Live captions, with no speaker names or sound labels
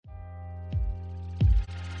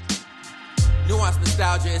Nuance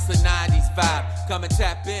nostalgia, it's a 90s vibe. Come and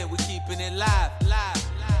tap in, we keeping it live.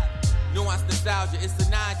 Nuance nostalgia, it's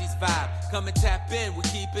a 90s vibe. Come and tap in, we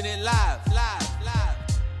keeping it live.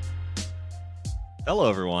 Hello,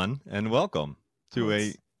 everyone, and welcome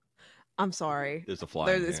to I'm sorry. There's a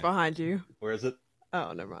fly. It's behind you. Where is it?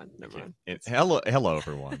 Oh, never mind. Hello,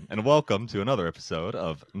 everyone, and welcome to another episode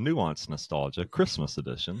of Nuance Nostalgia Christmas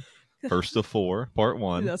Edition, first of 4, part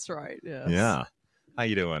 1. That's right. Yes. Yeah. How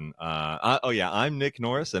you doing? I'm Nick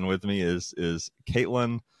Norris, and with me is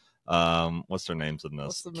Caitlin. What's her name's in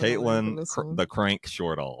this? Caitlin, the Crank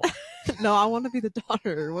Shortall. No, I want to be the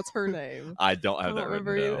daughter. What's her name? I don't have that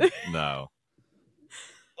written down. No.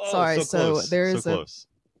 Oh, sorry. So close. there is a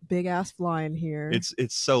big ass fly in here.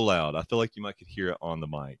 It's so loud. I feel like you might could hear it on the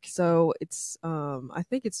mic. So it's I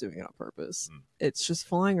think it's doing it on purpose. It's just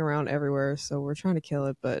flying around everywhere. So we're trying to kill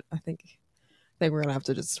it, but I think we're gonna have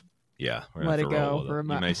to just let it go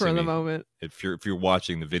for the moment. If you're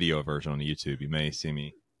watching the video version on YouTube, you may see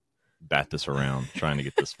me bat this around trying to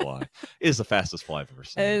get this fly. It is the fastest fly I've ever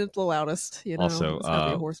seen. And it's the loudest, Also, it's gotta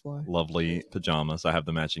be a horsefly. Lovely pajamas. I have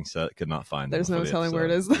the matching set. Could not find them. There's no telling where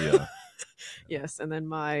it is. Yeah. Yes, and then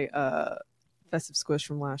my festive squish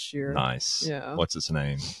from last year. Nice. Yeah. What's its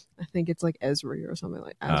name? I think it's like Esri or something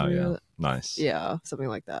like that. Oh, yeah. Nice. Yeah, something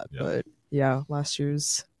like that. Yeah. But yeah, last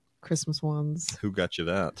year's Christmas ones. Who got you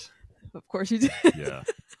that? Of course you did. Yeah.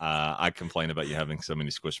 I complain about you having so many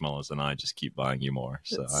Squishmallows, and I just keep buying you more.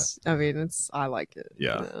 So I like it.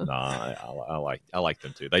 Yeah. No, I like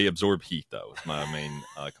them too. They absorb heat, though. It's my main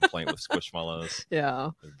complaint with Squishmallows. Yeah.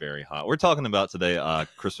 They're very hot. We're talking about today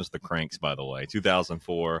Christmas the Kranks, by the way,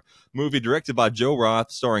 2004 movie directed by Joe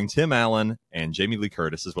Roth, starring Tim Allen and Jamie Lee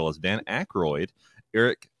Curtis, as well as Dan Aykroyd,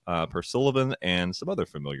 Eric Persullivan, and some other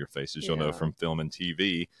familiar faces you'll know from film and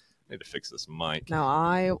TV. Need to fix this mic. Now,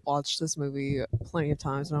 I watched this movie plenty of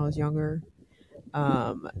times when I was younger.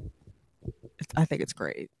 I think it's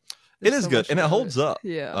great. It is good, and it holds up.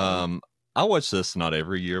 Yeah. I watch this not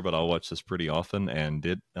every year, but I watch this pretty often,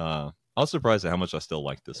 and I was surprised at how much I still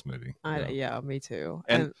like this movie. Yeah, me too.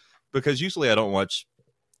 And because usually I don't watch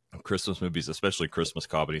Christmas movies, especially Christmas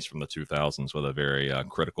comedies from the 2000s, with a very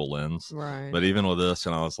critical lens. Right. But even with this,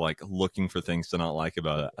 and I was like looking for things to not like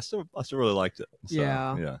about it, I still really liked it. So,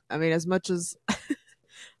 yeah. I mean, as much as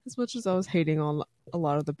I was hating on a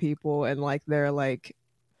lot of the people and like their like,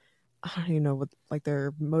 I don't even know what like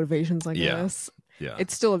their motivations, I guess. Yeah.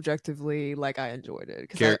 It's still objectively like I enjoyed it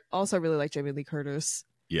because I also really like Jamie Lee Curtis.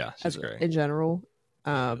 Yeah, she's great in general.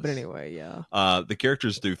 But anyway, yeah. The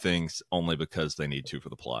characters do things only because they need to for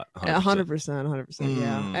the plot. 100%.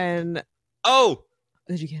 Yeah. And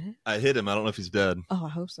did you get it? I hit him. I don't know if he's dead. Oh, I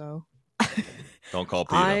hope so. Don't call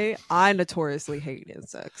PETA. I notoriously hate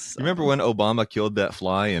insects. So. You remember when Obama killed that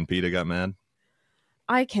fly and PETA got mad?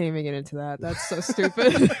 I can't even get into that. That's so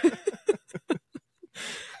stupid.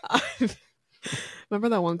 Remember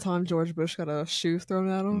that one time George Bush got a shoe thrown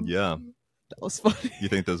at him? Yeah. That was funny. You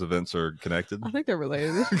think those events are connected? I think they're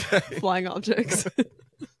related. Flying objects.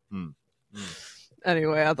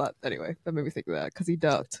 Anyway, that made me think of that because he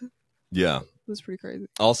ducked. Yeah. It was pretty crazy.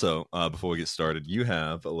 Also, before we get started, you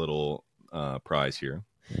have a little prize here.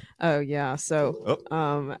 Oh, yeah. So,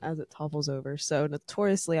 as it topples over. So,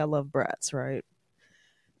 notoriously, I love Bratz, right?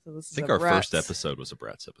 So this I think our first episode was a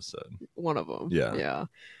Bratz episode. One of them. Yeah.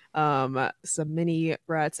 Some mini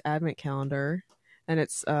Bratz advent calendar. And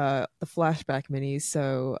it's the flashback minis,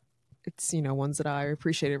 so it's ones that I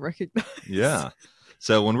appreciate and recognize. Yeah.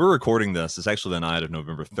 So when we're recording this, it's actually the night of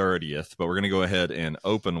November 30th, but we're going to go ahead and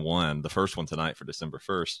open the first one tonight for December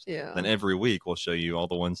 1st. Yeah. Then every week we'll show you all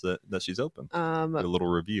the ones that she's opened. A little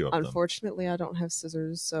review of them. Unfortunately, I don't have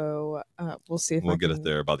scissors, so we'll see if we'll get it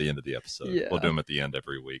there by the end of the episode. Yeah. We'll do them at the end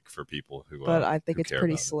every week for people who. But I think it's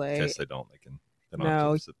pretty slay. In case they don't, they don't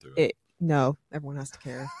have to sit through it. No, everyone has to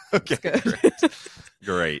care. Okay, it's good.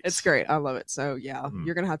 Great. It's great. I love it. So yeah,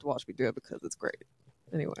 you're gonna have to watch me do it because it's great.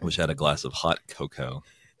 Anyway, wish I had a glass of hot cocoa.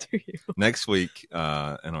 Do you? Next week in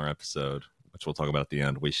our episode, which we'll talk about at the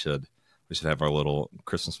end, we should have our little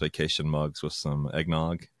Christmas vacation mugs with some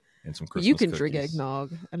eggnog and some Christmas. You can cookies. Drink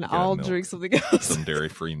eggnog, and I'll drink something else. Some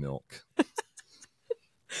dairy-free milk.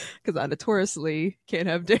 Because I notoriously can't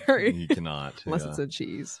have dairy. You cannot. Unless it's in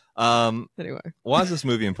cheese. Anyway. Why is this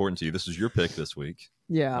movie important to you? This is your pick this week.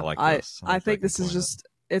 Yeah. I like this. I think this is just,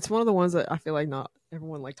 it's one of the ones that I feel like not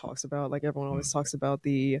everyone like talks about. Like everyone always talks about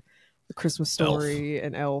the Christmas Story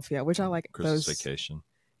and Elf. Yeah, which I like. Christmas Vacation.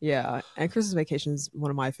 Yeah. And Christmas Vacation is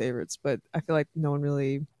one of my favorites. But I feel like no one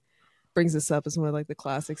really brings this up as one of like the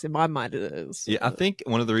classics. In my mind, it is. Yeah, I think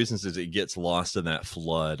one of the reasons is it gets lost in that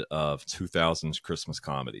flood of 2000s Christmas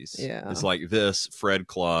comedies. Yeah, it's like this, Fred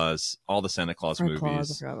Claus, all the Santa Claus Fred movies.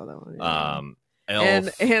 Claus, I forgot about that one. Yeah.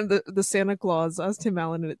 Elf, and the Santa Claus. I was Tim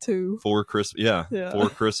Allen in it too. Four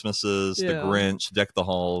Christmases, The Grinch, Deck the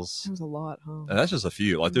Halls. There was a lot, huh? And that's just a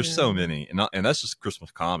few. Like there's so many, and that's just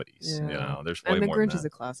Christmas comedies. Yeah. You know, there's way more. And The Grinch than is that. a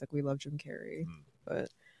classic. We love Jim Carrey, but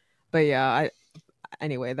yeah,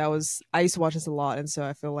 anyway, I used to watch this a lot, and so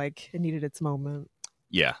I feel like it needed its moment.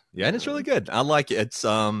 Yeah, and it's really good. I like it. It's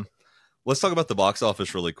let's talk about the box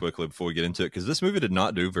office really quickly before we get into it, because this movie did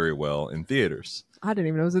not do very well in theaters. I didn't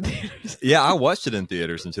even know it was in theaters. Yeah, I watched it in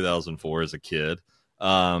theaters in 2004 as a kid.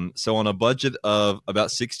 So on a budget of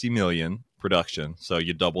about 60 million production, so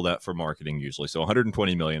you double that for marketing usually. So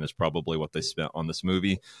 120 million is probably what they spent on this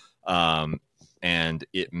movie. And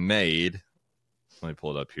it made, let me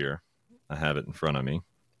pull it up here. I have it in front of me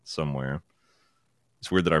somewhere.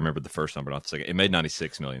 It's weird that I remember the first number, not the second. It made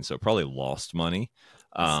 96 million, so it probably lost money.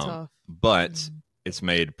 But it's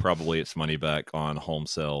made probably its money back on home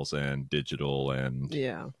sales and digital and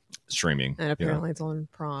streaming. And apparently it's on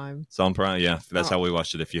Prime. It's on Prime, yeah. That's how we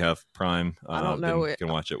watched it. If you have Prime, I don't know, you can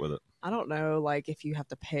watch it with it. I don't know, like if you have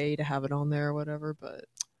to pay to have it on there or whatever, but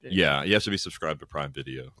yeah, you have to be subscribed to Prime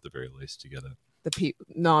Video at the very least to get it.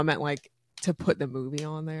 No, I meant like to put the movie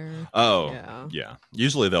on there. Oh, yeah.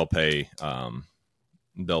 Usually they'll pay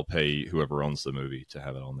whoever owns the movie to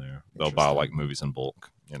have it on there. They'll buy like movies in bulk,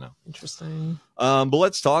 you know. Interesting. But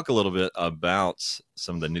let's talk a little bit about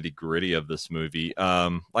some of the nitty gritty of this movie.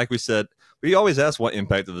 Like we said, we always ask what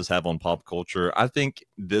impact did this have on pop culture. I think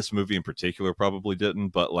this movie in particular probably didn't,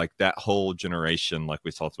 but like that whole generation, like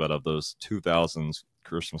we talked about, of those 2000s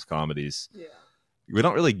Christmas comedies. Yeah. We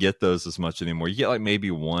don't really get those as much anymore. You get like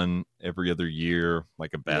maybe one every other year,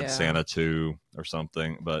 like a Bad Santa 2 or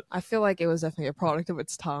something. But I feel like it was definitely a product of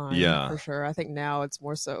its time. Yeah, for sure. I think now it's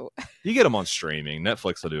more so. You get them on streaming.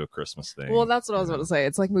 Netflix will do a Christmas thing. Well, that's what I was about to say.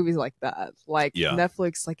 It's like movies like that, like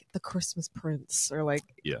Netflix, like The Christmas Prince, or like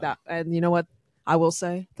that. And you know what? I will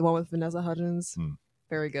say the one with Vanessa Hudgens,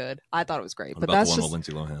 very good. I thought it was great. What but about that's the one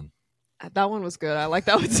just with Lindsay Lohan. That one was good. I like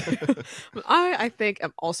that one too. I think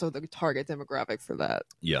I'm also the target demographic for that.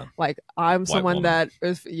 Yeah. Like I'm someone woman. that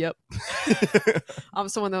is, I'm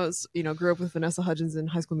someone that was, grew up with Vanessa Hudgens in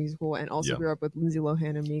High School Musical and also grew up with Lindsay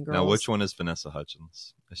Lohan and Mean Girls. Now, which one is Vanessa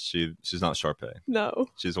Hudgens? She's not Sharpay. No.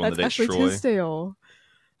 She's the one that dates Ashley Troy. Tisdale.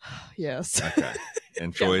 Yes. Okay.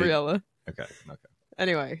 And Troy. Gabriella. Okay.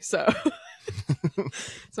 Anyway, so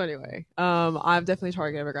I'm definitely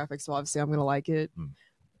target demographic, so obviously I'm gonna like it.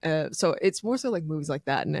 So it's more so like movies like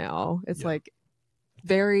that now. It's like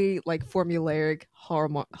very like formulaic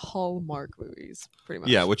Hallmark movies, pretty much.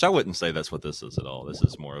 Yeah, which I wouldn't say that's what this is at all. This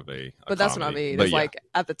is more of a but that's what I mean. It's like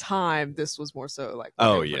at the time, this was more so like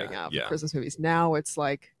putting out Christmas movies. Now it's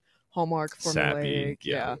like Hallmark formulaic,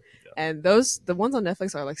 sappy, and the ones on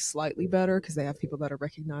Netflix are like slightly better because they have people that are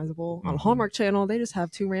recognizable. On Hallmark Channel, they just have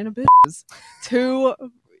two random bitches, two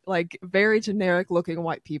like very generic looking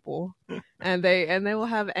white people, and they will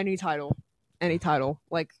have any title,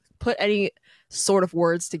 like put any sort of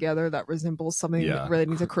words together that resembles something that really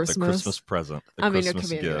needs a Christmas. The Christmas present. The Christmas it could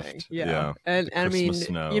be gift. anything. Yeah. And I mean,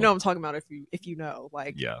 snow. You know what I'm talking about if you know,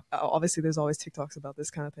 like, obviously there's always TikToks about this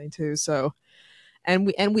kind of thing too. So, and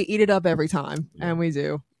we eat it up every time, and we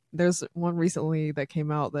do. There's one recently that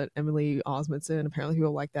came out that Emily Osment's in. Apparently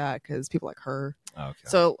people like that because people like her. Okay.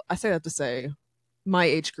 So I say that to say my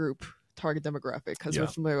age group target demographic because we're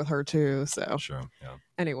familiar with her too. So sure. Yeah.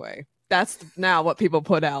 Anyway, that's now what people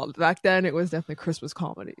put out. Back then it was definitely Christmas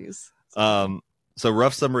comedies. So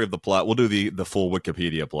rough summary of the plot. We'll do the full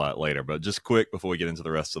Wikipedia plot later, but just quick before we get into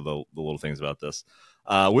the rest of the little things about this.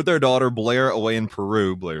 With their daughter Blair away in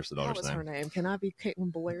Peru. Blair's the daughter's name. What was her name? Can I be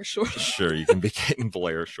Caitlin Blair Short? Sure, you can be Caitlin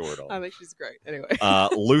Blair Short. I think she's great. Anyway.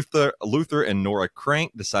 Luther and Nora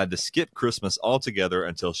Crank decide to skip Christmas altogether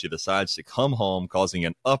until she decides to come home, causing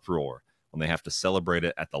an uproar when they have to celebrate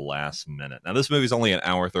it at the last minute. Now, this movie's only an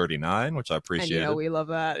hour 39, which I appreciate. And we love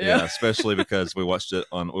that. Yeah, especially because we watched it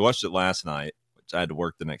last night. I had to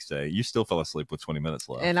work the next day. You still fell asleep with 20 minutes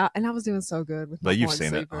left. And I was doing so good with my But you've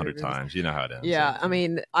seen it 100 times. You know how it ends. Yeah, I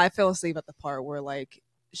mean, I fell asleep at the part where like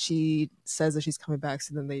she says that she's coming back,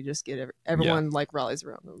 so then they just get everyone like rallies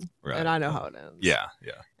around them. Right. And I know how it ends. Yeah.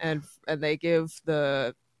 And they give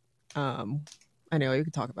the I know you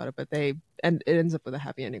can talk about it, but it ends up with a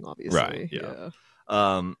happy ending, obviously. Right. Yeah.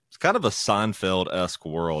 It's kind of a Seinfeld-esque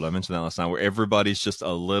world. I mentioned that last night, where everybody's just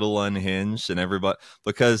a little unhinged, and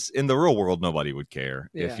because in the real world nobody would care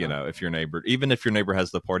if your neighbor, even if your neighbor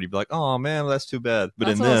has the party, be like, oh man, that's too bad. But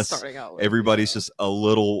in this, everybody's just a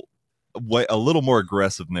little a little more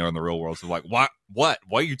aggressive than they are in the real world. So like, what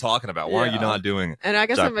are you talking about? Why are you not doing it? And I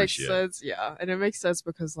guess it makes sense. Yeah. And it makes sense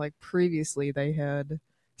because like previously they had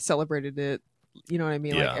celebrated it, you know what I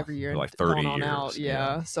mean? Like every year, like 30 on years. Out.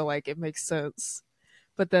 Yeah. So like it makes sense.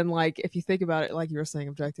 But then like if you think about it, like you were saying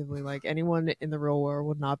objectively, like anyone in the real world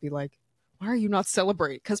would not be like, why are you not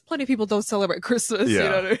celebrating? Because plenty of people don't celebrate Christmas. Yeah. You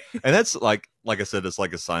know what I mean? And that's like I said, it's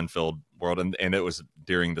like a Seinfeld world, and it was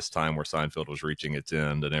during this time where Seinfeld was reaching its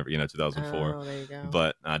end, and 2004. Oh, there you go.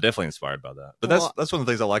 But definitely inspired by that. But that's one of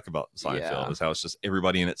the things I like about Seinfeld is how it's just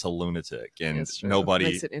everybody in it's a lunatic, and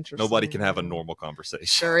nobody can have a normal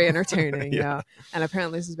conversation. Very entertaining. Yeah. And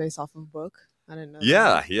apparently this is based off of a book. I didn't know.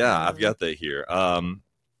 Yeah, I've got that here.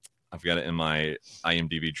 I've got it in my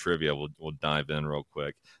IMDb trivia. We'll dive in real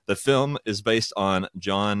quick. The film is based on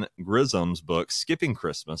John Grisham's book, Skipping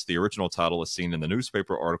Christmas. The original title is seen in the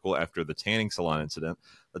newspaper article after the tanning salon incident.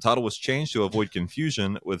 The title was changed to avoid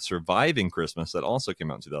confusion with Surviving Christmas that also came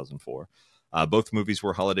out in 2004. Both movies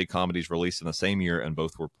were holiday comedies released in the same year, and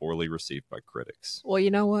both were poorly received by critics. Well,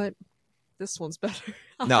 you know what? This one's better.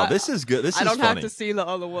 No, this is good. I don't funny. have to see the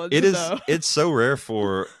other ones. It's so rare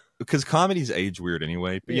because comedies age weird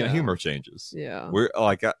anyway, but humor changes. Yeah, we're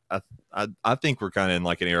like I think we're kind of in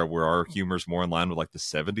like an era where our humor's more in line with like the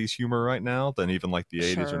 70s humor right now than even like the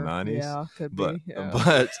 80s or 90s. Yeah, could be.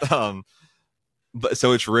 But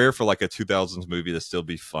so it's rare for like a 2000s movie to still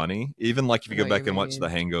be funny. Even like if you go back and watch The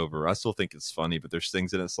Hangover, I still think it's funny, but there's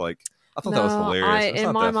things in it's like I thought that was hilarious.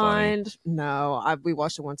 In my mind, we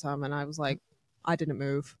watched it one time and I was like, I didn't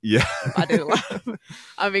move. Yeah. I didn't laugh.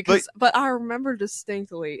 I mean, but I remember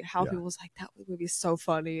distinctly how people was like, that movie is so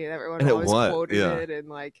funny. And everyone always quoted it. And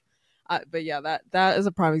like, but yeah, that is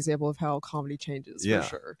a prime example of how comedy changes for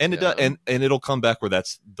sure. And it does, and it'll come back where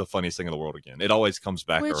that's the funniest thing in the world again. It always comes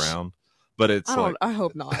back around. But it's I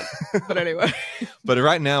hope not. But anyway. But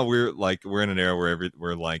right now we're in an era where we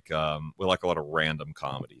like a lot of random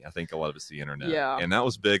comedy. I think a lot of it's the internet. Yeah. And that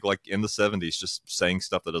was big like in the 70s, just saying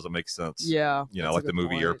stuff that doesn't make sense. Yeah. Like the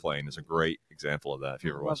movie Airplane is a great example of that if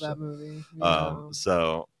you ever watched that movie. Yeah.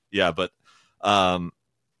 So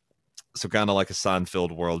kind of like a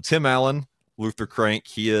Seinfeld world. Tim Allen, Luther Crank,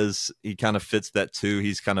 he kind of fits that too.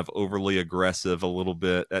 He's kind of overly aggressive a little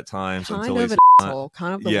bit at times kind until of he's an asshole,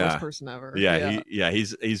 kind of the worst person ever.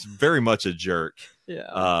 He's very much a jerk.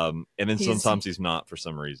 Yeah. And then sometimes he's not for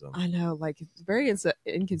some reason. I know, like very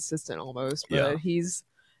inconsistent almost, but he's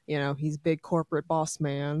big corporate boss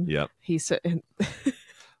man. Yep. He's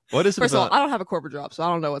what is it First of all, I don't have a corporate job, so I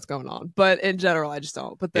don't know what's going on. But in general, I just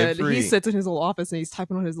don't. But then he sits in his little office and he's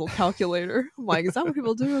typing on his little calculator. I'm like, is that what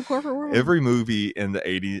people do in corporate world? Every movie in the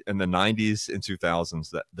 80s, in the 90s and 2000s,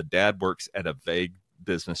 that the dad works at a vague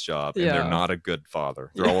business job and they're not a good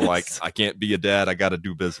father. They're all like, I can't be a dad. I got to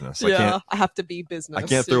do business. I have to be business. I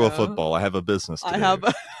can't throw a football. I have a business to do. I have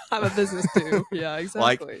a business too. Yeah,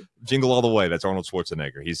 exactly. Like Jingle All the Way. That's Arnold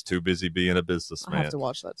Schwarzenegger. He's too busy being a businessman. I have to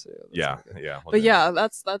watch that too. Yeah. But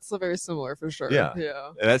that's very similar for sure. Yeah.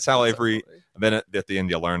 And that's how then at the end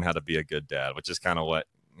you learn how to be a good dad, which is kind of what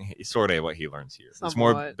he learns here. It's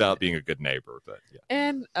more about being a good neighbor, but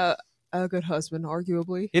and a good husband,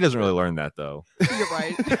 arguably. He doesn't really learn that though. You're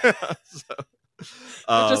right.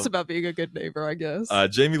 Just about being a good neighbor, I guess.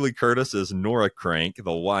 Jamie Lee Curtis is Nora Crank,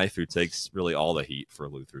 the wife who takes really all the heat for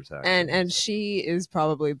Luther's actions. And she is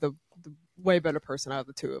probably the way better person out of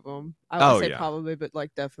the two of them. I would say probably, but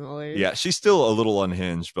like definitely. Yeah, she's still a little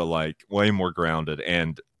unhinged, but like way more grounded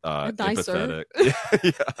and nicer.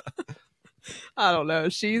 Empathetic. I don't know.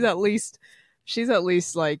 She's at least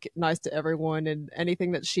like nice to everyone, and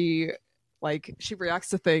anything that she reacts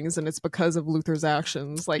to things and it's because of Luther's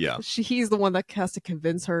actions. Like he's the one that has to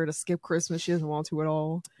convince her to skip Christmas. She doesn't want to at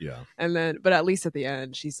all. Yeah. And then, but at least at the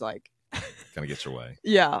end, she's like, kind of gets her way.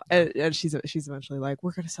 Yeah. And she's eventually like,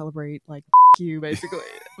 we're going to celebrate like you basically.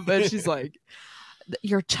 But she's like,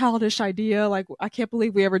 your childish idea. Like, I can't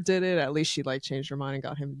believe we ever did it. At least she like changed her mind and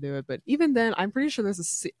got him to do it. But even then, I'm pretty sure there's a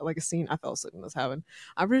scene. I fell asleep when this happened.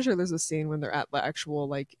 I'm pretty sure there's a scene when they're at the actual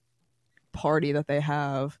like party that they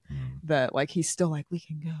have that like he's still like, we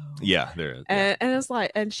can go. Yeah, there is. And it's like,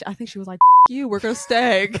 and I think she was like, you, we're gonna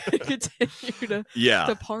stay and continue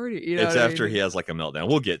to party. You know, it's after he has like a meltdown.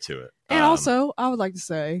 We'll get to it. And also, I would like to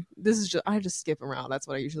say, I just skip around. That's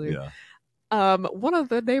what I usually do. One of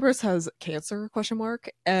the neighbors has cancer ?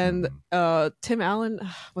 And Tim Allen,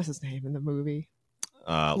 what's his name in the movie?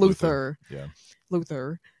 Luther. Yeah,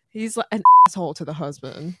 Luther. He's like an asshole to the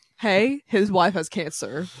husband. Hey, his wife has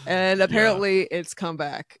cancer, and apparently it's come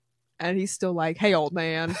back, and he's still like, "Hey, old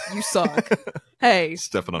man, you suck." Hey,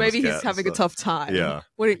 Stepping on maybe his he's having a tough time. Yeah.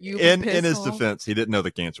 Wouldn't you? In his defense, he didn't know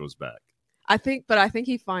the cancer was back. I think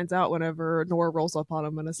he finds out whenever Nora rolls up on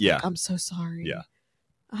him and is like, I'm so sorry. Yeah.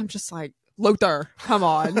 I'm just like, Luther, come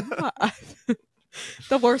on.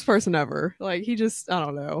 The worst person ever. Like, he just, I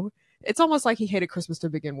don't know. It's almost like he hated Christmas to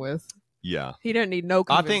begin with. Yeah. He didn't need no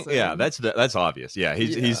convincing. I think, that's obvious. Yeah.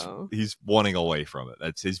 He's wanting away from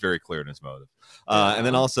it. He's very clear in his motive. And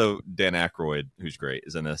then also Dan Aykroyd, who's great,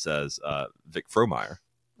 is in this as Vic Frohmeyer.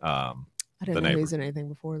 I didn't know he was in anything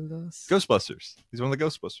before this. Ghostbusters. He's one of the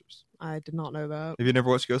Ghostbusters. I did not know that. Have you never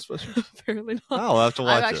watched Ghostbusters? Apparently not. Oh, I'll have to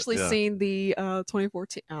watch it. I've actually seen the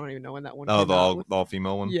 2014. I don't even know when that one came out. Oh, the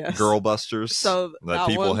all-female one? Yes. Girl Busters. So that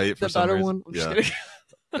people one, hate for some reason. One. I'm just kidding.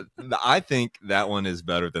 I think that one is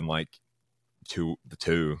better than like the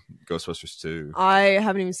two Ghostbusters 2. I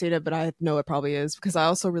haven't even seen it, but I know it probably is because I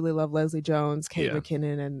also really love Leslie Jones, Kate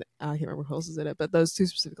McKinnon, and I can't remember who else is in it, but those two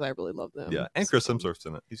specifically, I really love them. Yeah, and Chris Hemsworth's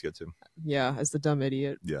in it. He's good too. Yeah, as the dumb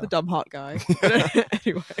idiot, the dumb hot guy.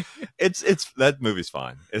 Anyway, it's that movie's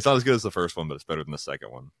fine. It's not as good as the first one, but it's better than the second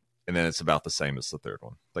one. And then it's about the same as the third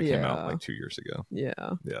one that came out like 2 years ago.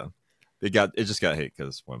 Yeah. It just got hate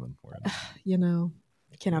because women were in it. You know.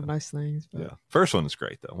 Can't have nice things. But... Yeah, first one is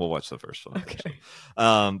great though. We'll watch the first one. Okay.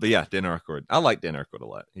 But yeah, Dan Aykroyd. I like Dan Aykroyd a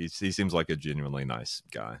lot. He seems like a genuinely nice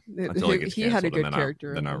guy. He had a good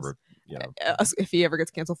character. If he ever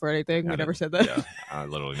gets canceled for anything, we never said that. Yeah, I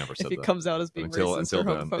literally never said that. If he comes out as being racist or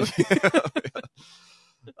homophobic.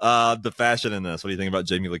 The fashion in this. What do you think about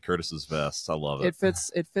Jamie Lee Curtis's vest? I love it.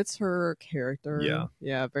 It fits her character.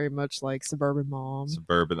 Yeah, very much like suburban mom,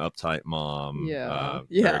 suburban uptight mom.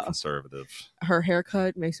 Very conservative. Her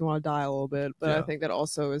haircut makes me want to die a little bit, but I think that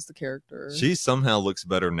also is the character. She somehow looks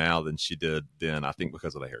better now than she did then. I think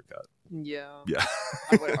because of the haircut. Yeah.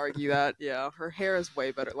 I would argue that. Yeah, her hair is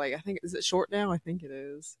way better. Like, I think, is it short now? I think it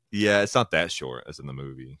is. Yeah, it's not that short as in the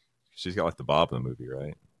movie. She's got like the bob in the movie,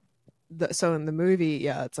 right? So in the movie,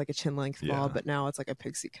 it's like a chin length bob, but now it's like a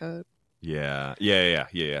pixie cut. Yeah.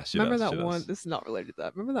 Remember that one? This is not related to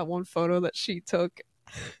that. Remember that one photo that she took?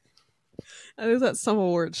 And there's that some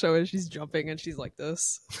award show and she's jumping and she's like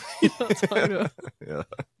this. Yeah.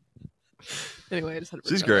 Anyway, I just had to.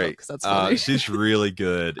 She's great. Because that's funny. She's really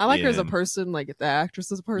good. I like her as a person, like the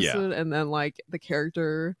actress as a person, and then like the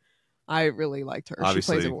character. I really liked her.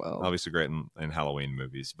 Obviously, she plays it well. Obviously great in Halloween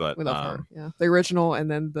movies, but we love her. The original,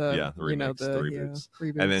 and then the remakes, the reboots.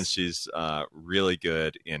 And then she's really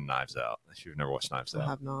good in Knives Out. If you've never watched Knives Out, I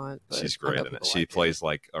have not. She's great in it. She plays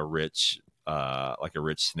like a rich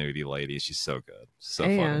snooty lady. She's so good, so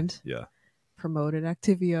funny. Yeah. Promoted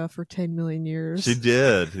Activia for 10 million years. She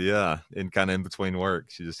did, and kind of in between work,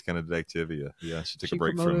 she just kind of did Activia. Yeah, she took a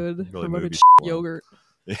break from really movie yogurt.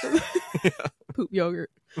 Poop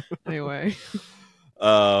yogurt. Anyway.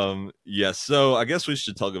 So I guess we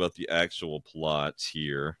should talk about the actual plot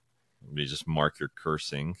here. Let me just mark your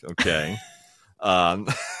cursing. Okay. Oh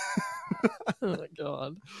my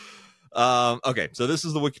god. Okay, so this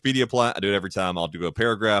is the Wikipedia plot. I do it every time. I'll do a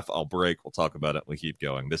paragraph, I'll break, we'll talk about it, we keep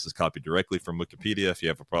going. This is copied directly from Wikipedia. If you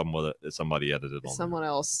have a problem with it, somebody edited it on someone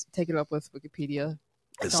else take it up with Wikipedia.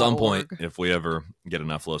 At some point, if we ever get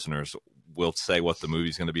enough listeners, we'll say what the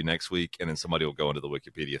movie's going to be next week, and then somebody will go into the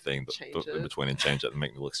Wikipedia thing in between and change it and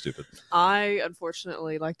make me look stupid. I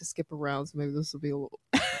unfortunately like to skip around, so maybe this will be a little.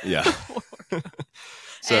 Yeah.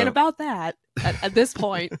 And about that, at this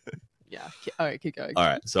point. Yeah. All right, keep going. All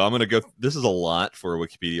right. So I'm going to go. This is a lot for a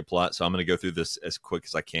Wikipedia plot, so I'm going to go through this as quick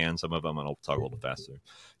as I can. Some of them I'm going to talk a little faster.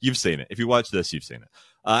 You've seen it. If you watch this, you've seen it.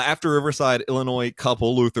 After Riverside, Illinois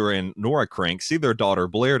couple Luther and Nora Kranks see their daughter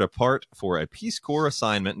Blair depart for a Peace Corps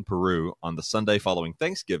assignment in Peru on the Sunday following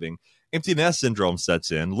Thanksgiving, empty nest syndrome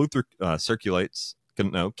sets in. Luther calculates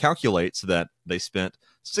that they spent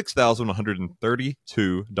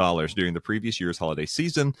 $6,132 during the previous year's holiday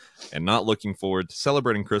season, and not looking forward to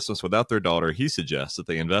celebrating Christmas without their daughter, he suggests that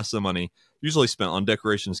they invest the money usually spent on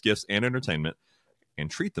decorations, gifts, and entertainment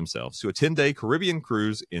and treat themselves to a 10-day Caribbean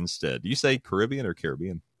cruise instead. Do you say Caribbean or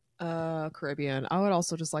Caribbean? Caribbean. I would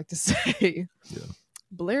also just like to say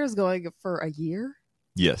Blair's going for a year?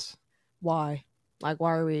 Yes. Why? Like,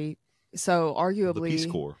 why are we... So, arguably, the Peace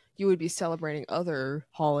Corps. You would be celebrating other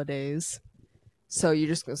holidays. So you're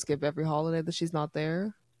just going to skip every holiday that she's not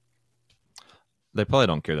there? They probably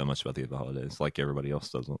don't care that much about the other holidays, like everybody else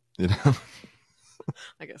doesn't. You know?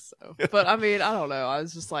 I guess so. But I mean, I don't know. I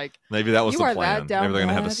was just like... Maybe that was the plan. Maybe they're going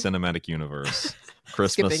to have a cinematic universe.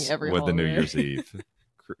 Christmas with the New Year's Eve.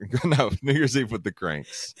 No, New Year's Eve with the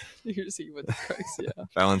Kranks. New Year's Eve with the Kranks, yeah.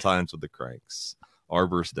 Valentine's with the Kranks.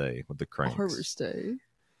 Arbor's Day with the Kranks. Arbor's Day.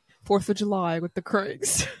 4th of July with the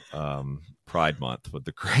Kranks. Pride Month with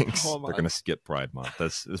the Cranks. They're going to skip Pride Month.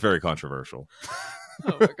 It's very controversial.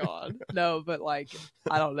 Oh my god. No, but like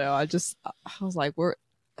I don't know. I was like,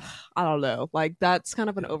 I don't know. Like that's kind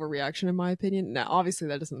of an overreaction in my opinion. Now, obviously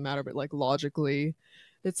that doesn't matter, but like logically,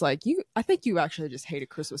 it's like I think you actually just hated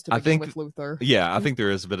Christmas to begin with, Luther. Yeah, I think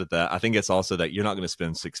there is a bit of that. I think it's also that you're not going to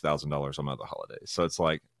spend $6,000 on other holidays. So it's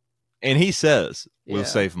like, and he says we'll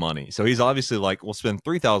save money. So he's obviously like, we'll spend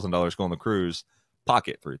 $3,000 going on the cruise,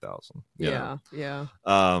 pocket $3,000. Yeah.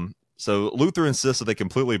 So Luther insists that they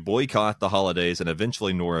completely boycott the holidays, and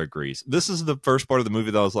eventually Nora agrees. This is the first part of the movie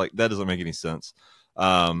that I was like, that doesn't make any sense.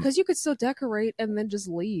 Because you could still decorate and then just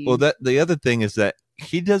leave. Well, the other thing is that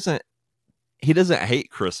he doesn't hate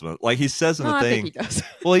Christmas. Like he says in the thing. I think he does.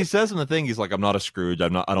 Well, he says in the thing, he's like, I'm not a Scrooge. I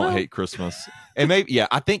don't hate Christmas. And maybe,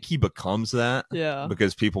 I think he becomes that. Yeah.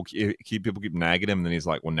 Because people keep nagging him, and then he's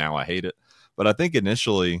like, well, now I hate it. But I think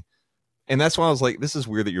initially, and that's why I was like, this is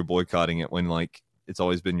weird that you're boycotting it when like it's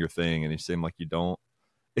always been your thing, and you seem like you don't.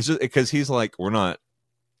 It's just because he's like, we're not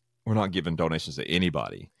giving donations to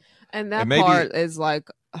anybody. And that part is like,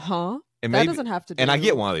 huh? And that doesn't have to do. And I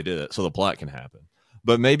get why they did it, so the plot can happen.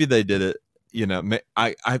 But maybe they did it,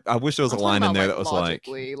 I wish there was a line in there that was like,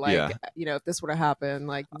 if this would have happened,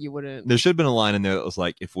 like you wouldn't. There should have been a line in there that was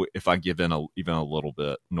like, if I give in even a little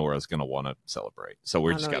bit, Nora's going to want to celebrate. So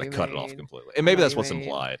we're just got to cut it off completely. And maybe that's what's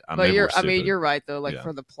implied. But you're right though. Like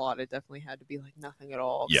for the plot, it definitely had to be like nothing at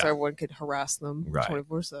all, so everyone could harass them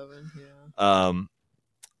 24/7. Yeah.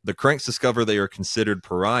 The Kranks discover they are considered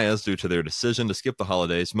pariahs due to their decision to skip the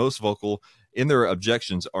holidays. Most vocal in their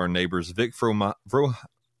objections are neighbors Vic Frohmeyer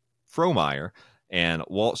and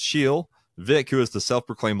Walt Scheel. Vic, who is the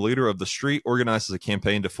self-proclaimed leader of the street, organizes a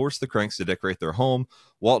campaign to force the Kranks to decorate their home.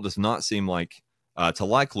 Walt does not seem like to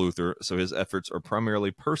like Luther, so his efforts are primarily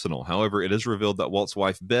personal. However, it is revealed that Walt's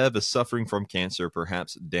wife, Bev, is suffering from cancer,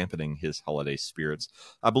 perhaps dampening his holiday spirits.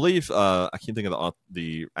 I believe, I can't think of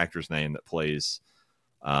the actor's name that plays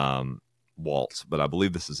Walt, but I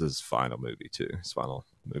believe this is his final movie too. His final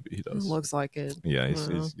movie he does. It looks like it. Yeah, he's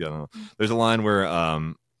there's a line where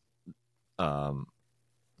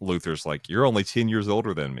Luther's like, "You're only 10 years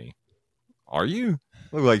older than me. Are you?"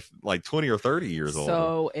 Like 20 or 30 years old.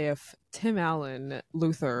 So if Tim Allen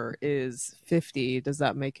Luther is 50, does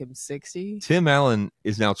that make him 60? Tim Allen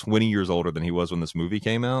is now 20 years older than he was when this movie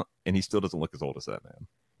came out, and he still doesn't look as old as that man.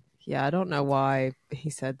 Yeah, I don't know why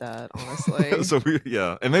he said that, honestly. So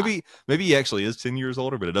and maybe he actually is 10 years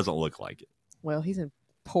older, but it doesn't look like it. Well, he's in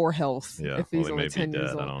poor health. Yeah, if he's only 10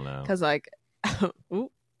 years old. I don't know. Because like,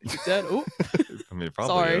 oop, he's dead. Oop. I mean, it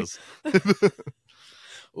probably is.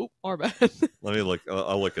 Oop, our bad. Let me look.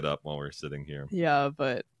 I'll look it up while we're sitting here. Yeah,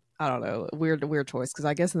 but I don't know. Weird choice. Because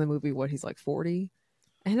I guess in the movie, he's like 40,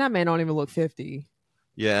 and that man don't even look 50.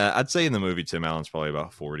 Yeah, I'd say in the movie Tim Allen's probably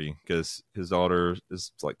about 40 because his daughter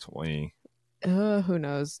is like 20. Who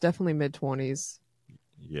knows? Definitely mid-20s.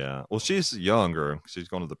 Yeah. Well, she's younger. She's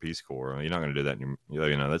going to the Peace Corps. You're not going to do that.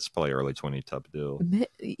 That's probably early 20 type of deal.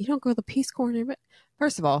 You don't go to the Peace Corps.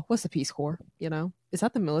 First of all, what's the Peace Corps? Is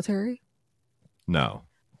that the military? No.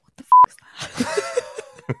 What the f*** is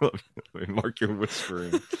that? Let me mark your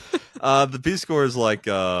whispering. The Peace Corps is like...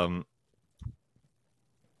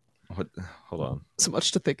 What? Hold on. So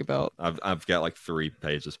much to think about. I've got like 3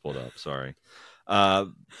 pages pulled up. Sorry.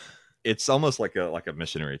 It's almost like a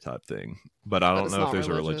missionary type thing, but I don't know if there's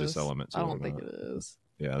a religious element to it. I don't think it is.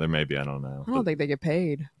 Yeah, there may be. I don't know. I don't think they get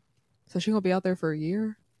paid. So she gonna be out there for a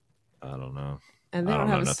year? I don't know. And they don't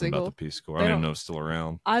have a single about the Peace Corps. I don't even know it's still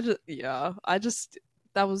around. That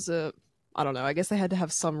was I don't know. I guess they had to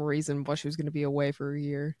have some reason why she was going to be away for a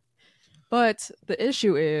year. But the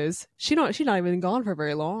issue is she's not even gone for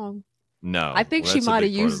very long. No, I think she might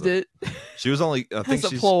have used it. She was only as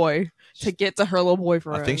a ploy to get to her little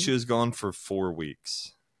boyfriend. I think she was gone for 4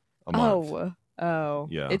 weeks, a month. Oh,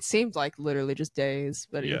 yeah. It seemed like literally just days,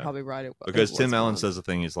 but you're probably right. Because Tim Allen says the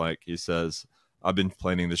thing. He says, "I've been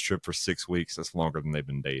planning this trip for 6 weeks. That's longer than they've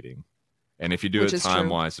been dating." And if you do it time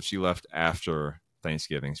wise, if she left after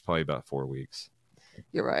Thanksgiving, it's probably about 4 weeks.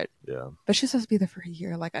 You're right. Yeah. But she's supposed to be there for a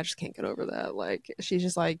year. Like, I just can't get over that. Like, she's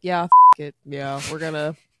just like, yeah, it. Yeah, I'm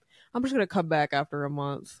just going to come back after a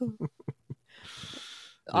month.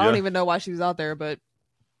 I don't even know why she was out there, but,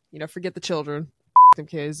 forget the children. Them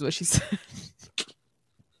kids, what she said.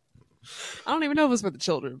 I don't even know if it was for the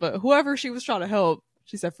children, but whoever she was trying to help,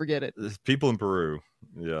 she said, forget it. People in Peru.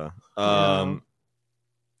 Yeah. I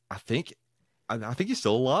think he's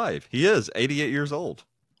still alive. He is 88 years old.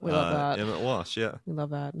 We love that. Emmett Walsh, yeah. We love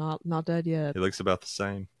that. Not dead yet. He looks about the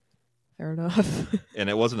same. Fair enough. And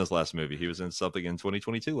it wasn't his last movie. He was in something in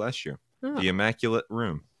 2022 last year. The Immaculate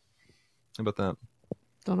Room. How about that?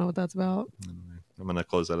 Don't know what that's about. I'm going to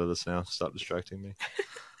close out of this now. Stop distracting me.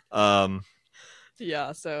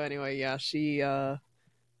 Yeah. So anyway, yeah, she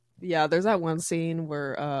there's that one scene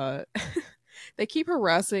where they keep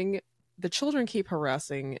harassing the children keep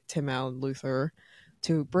harassing Tim Allen Luther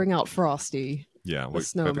to bring out Frosty. Yeah, the we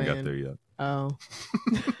snowman. haven't got there yet. Oh.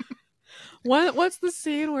 What's the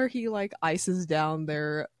scene where he like ices down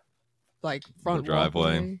their like front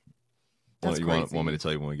driveway? Walkway? That's you crazy. want me to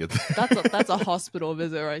tell you when we get there? That's a hospital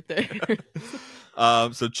visit right there.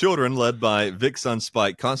 So children, led by Vic's son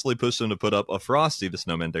Spike, constantly push them to put up a Frosty the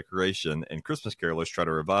Snowman decoration, and Christmas carolers try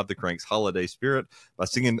to revive the Cranks' holiday spirit by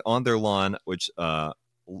singing on their lawn, which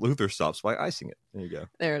Luther stops by icing it. There you go.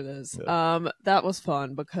 There it is. Yeah. That was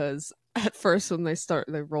fun because at first when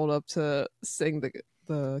they rolled up to sing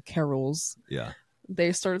the carols. Yeah.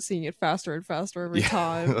 They started singing it faster and faster every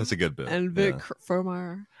time. That's a good bit. And Vic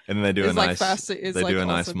Fromeyer. And then they do a nice, do a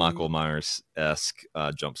nice Michael Myers-esque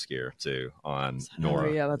jump scare too on Nora.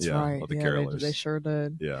 Oh, yeah, that's right. With the yeah, carolers. They sure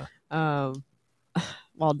did. Yeah.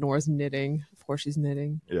 While Nora's knitting, of course she's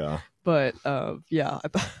knitting. Yeah. But yeah,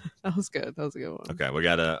 that was good. That was a good one. Okay,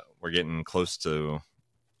 we're getting close to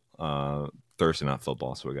Thursday night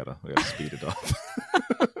football, so we gotta speed it up.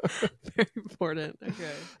 Very important.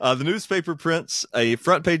 Okay. The newspaper prints a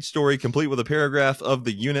front page story complete with a paragraph of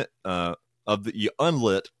the unit of the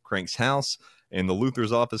unlit Crank's house, and the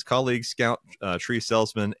Luther's office colleagues, scout tree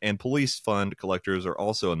salesmen, and police fund collectors are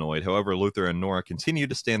also annoyed. However, Luther and Nora continue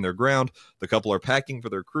to stand their ground. The couple are packing for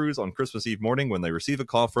their cruise on Christmas Eve morning when they receive a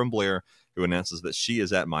call from Blair, who announces that she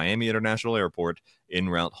is at Miami International Airport en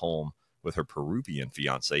route home with her Peruvian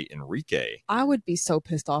fiance Enrique. I would be so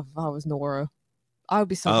pissed off if I was Nora. I would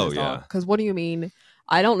be so pissed off. Because what do you mean?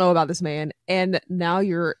 I don't know about this man, and now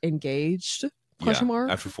you're engaged? Question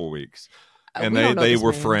mark? After 4 weeks. And they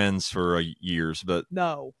were friends for years, but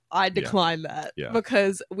no, I declined that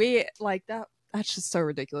because we like that. That's just so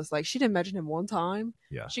ridiculous. Like, she didn't mention him one time.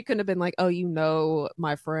 Yeah, she couldn't have been like, "Oh, you know,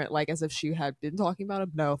 my friend," like as if she had been talking about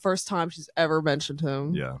him. No, first time she's ever mentioned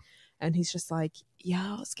him. Yeah, and he's just like,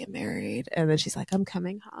 "Yeah, let's get married," and then she's like, "I'm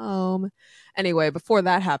coming home." Anyway, before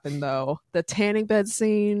that happened, though, the tanning bed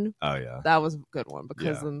scene. Oh yeah, that was a good one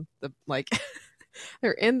because then the like.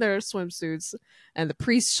 They're in their swimsuits and the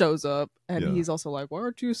priest shows up and he's also like, "Why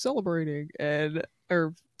aren't you celebrating?"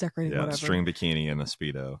 or decorating whatever. String bikini and a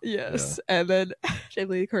Speedo. Yes. And then Jamie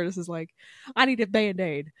Lee Curtis is like, "I need a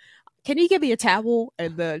Band-Aid. Can you give me a towel?"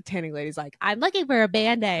 And the tanning lady's like, "I'm looking for a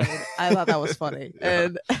Band-Aid." I thought that was funny.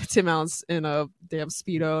 And Tim Allen's in a damn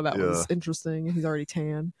Speedo. That was interesting. He's already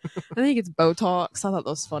tan. And then he gets Botox. I thought that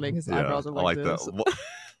was funny because his eyebrows are like this. That.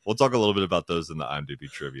 We'll talk a little bit about those in the IMDb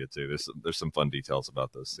trivia too. There's some fun details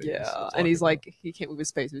about those scenes. Yeah, and he's like, he can't move his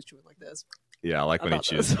face. He's chewing like this. Yeah, I like when he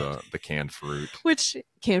chews the canned fruit. Which,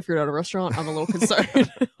 canned fruit at a restaurant, I'm a little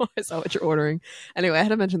concerned. I saw what you're ordering. Anyway, I had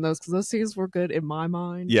to mention those because those scenes were good in my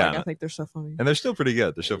mind. Yeah. Like, I think they're so funny. And they're still pretty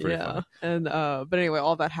good. They're still pretty funny. And, but anyway,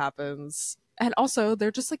 all that happens. And also, they're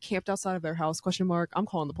just like camped outside of their house, question mark. I'm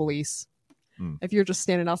calling the police. If you're just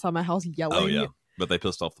standing outside my house yelling. Oh, yeah. But they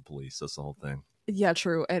pissed off the police. That's the whole thing. Yeah,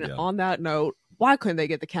 true. And on that note, why couldn't they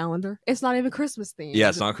get the calendar? It's not even Christmas themed. Yeah,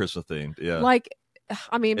 it's not Christmas themed. Yeah. Like,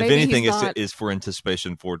 I mean, maybe if anything, it's is for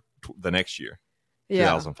anticipation for the next year.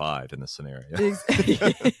 2005 in this scenario.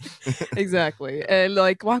 Exactly. And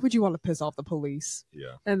like, why would you want to piss off the police?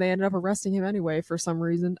 Yeah. And they ended up arresting him anyway for some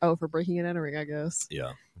reason. Oh, for breaking and entering, I guess.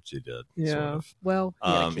 Yeah, which he did. Yeah. Sort of. Well,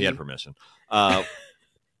 he had permission.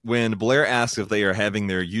 When Blair asks if they are having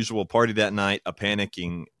their usual party that night, a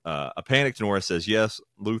panicked Nora says yes.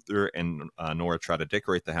 Luther and Nora try to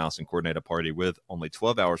decorate the house and coordinate a party with only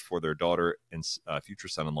 12 hours before their daughter and future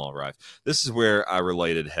son-in-law arrive. This is where I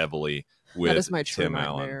related heavily with that is my true Tim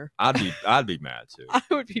nightmare. Allen. I'd be mad too. I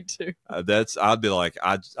would be too. I'd be like,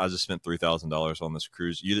 I just spent $3,000 on this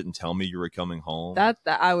cruise. You didn't tell me you were coming home. That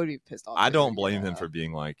I would be pissed off. I don't blame him for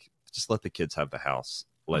being like, just let the kids have the house.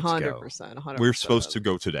 Let's 100%, go. 100%. We're supposed to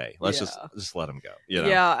go today. Let's just let them go. You know?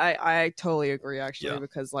 Yeah, I totally agree actually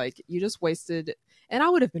because like you just wasted. And I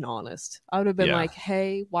would have been honest. I would have been like,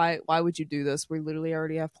 "Hey, why would you do this? We literally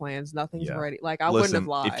already have plans. Nothing's ready." Like I wouldn't have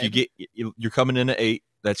lied. If you're coming in at 8,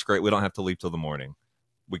 that's great. We don't have to leave till the morning.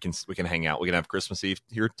 We can hang out. We can have Christmas Eve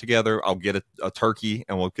here together. I'll get a turkey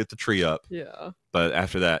and we'll get the tree up. Yeah. But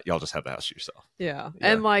after that, y'all just have the house to yourself. Yeah.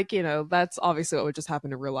 And like, you know, that's obviously what would just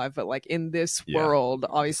happen in real life. But like in this world,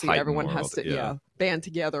 obviously everyone has to band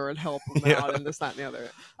together and help them out and this, that, and the other.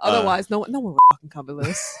 Otherwise, no one will fucking come to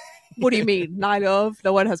this. What do you mean? Night of?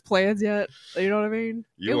 No one has plans yet? You know what I mean?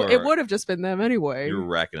 It would have just been them anyway. You're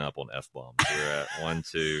racking up on F-bombs. We're at 1,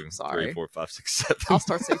 2, 3, 4, 5, 6, 7. I'll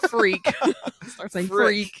start saying freak. Start saying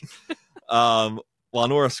freak. While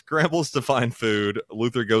Nora scrambles to find food,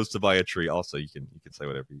 Luther goes to buy a tree. Also, you can say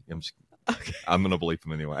whatever. Okay. I'm going to bleep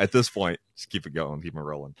him anyway. At this point, just keep it going. Keep it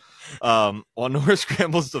rolling. While Nora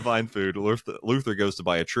scrambles to find food, Luther goes to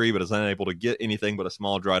buy a tree, but is unable to get anything but a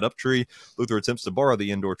small dried up tree. Luther attempts to borrow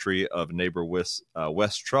the indoor tree of neighbor Wes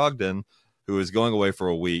Trogdon, who is going away for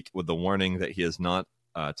a week, with the warning that he is not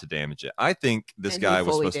to damage it. I think this guy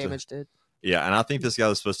was supposed damaged to. It. Yeah, and I think this guy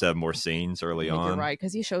was supposed to have more scenes early on. You're right,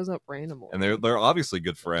 because he shows up randomly. And they're obviously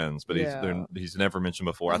good friends, but he's never mentioned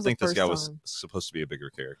before. I think this guy was supposed to be a bigger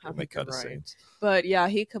character, and they cut his scenes. But yeah,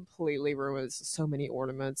 he completely ruins so many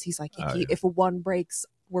ornaments. He's like, if one breaks,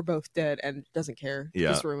 we're both dead, and doesn't care. Yeah.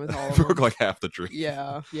 Just ruins all of them. Broke like half the tree.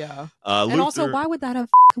 Yeah. And also, why would that have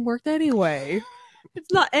worked anyway?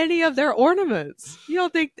 It's not any of their ornaments. You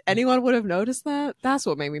don't think anyone would have noticed that? That's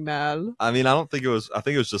what made me mad. I mean, I don't think it was. I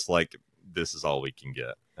think it was just like, this is all we can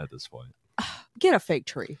get at this point. Get a fake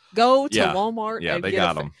tree. Go to Walmart. Yeah, and they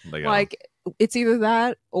got them. It's either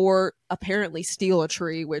that or apparently steal a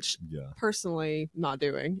tree, which personally not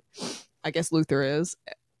doing. I guess Luther is.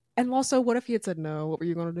 And also, what if he had said no? What were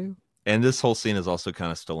you going to do? And this whole scene is also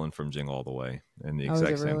kind of stolen from Jingle All the Way, and the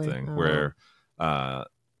exact same thing, where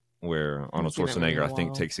Arnold Schwarzenegger, I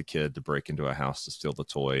think, takes a kid to break into a house to steal the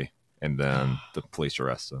toy, and then the police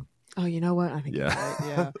arrest him. Oh, you know what? I think you're right.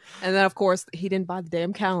 Yeah. And then, of course, he didn't buy the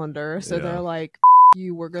damn calendar. So they're like,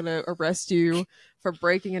 you, we're going to arrest you for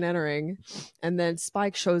breaking and entering. And then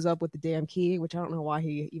Spike shows up with the damn key, which I don't know why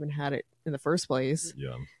he even had it in the first place.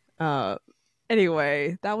 Yeah.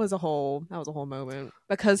 Anyway, that was a whole moment,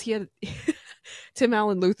 because he had Tim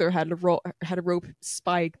Allen Luther had to rope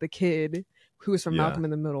Spike, the kid who was from Malcolm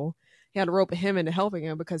in the Middle. He had to rope him into helping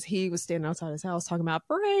him because he was standing outside his house talking about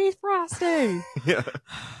breathe frosting.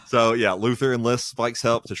 So Luther enlists Spike's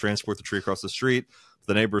help to transport the tree across the street.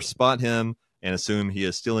 The neighbors spot him and assume he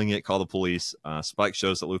is stealing it. Call the police. Spike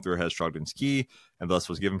shows that Luther has Trogdon's key and thus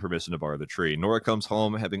was given permission to borrow the tree. Nora comes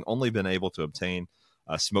home, having only been able to obtain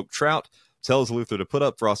smoked trout. Tells Luther to put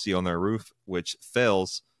up Frosty on their roof, which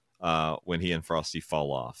fails when he and Frosty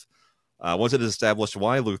fall off. Once it is established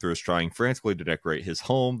why Luther is trying frantically to decorate his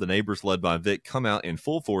home, the neighbors, led by Vic, come out in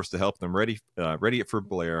full force to help them ready it for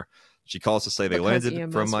Blair. She calls to say they landed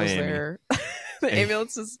EMS from Miami. The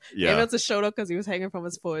ambulances showed up because he was hanging from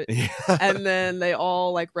his foot. And then they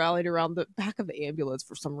all rallied around the back of the ambulance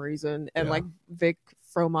for some reason. And Vic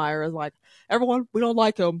Frohmeyer is like, everyone, we don't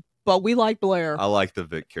like him, but we like Blair. I like the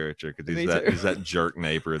Vic character because he's that jerk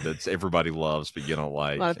neighbor that everybody loves, but you don't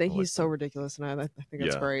like. I think he's so ridiculous, and I think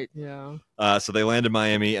that's great. Yeah. So they land in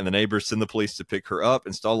Miami, and the neighbors send the police to pick her up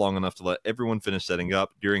and stall long enough to let everyone finish setting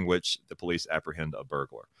up, during which the police apprehend a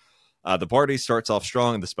burglar. The party starts off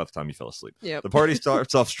strong, and this is about the time you fell asleep. Yep. The party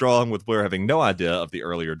starts off strong with Blair having no idea of the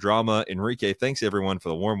earlier drama. Enrique thanks everyone for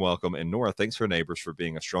the warm welcome, and Nora thanks her neighbors for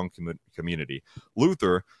being a strong community.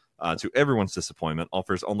 Luther, to everyone's disappointment,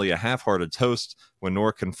 offers only a half-hearted toast. When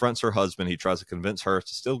Nora confronts her husband, he tries to convince her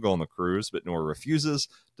to still go on the cruise, but Nora refuses,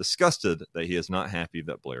 disgusted that he is not happy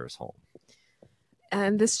that Blair is home.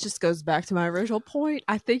 And this just goes back to my original point.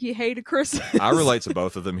 I think he hated Christmas. I relate to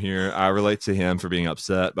both of them here. I relate to him for being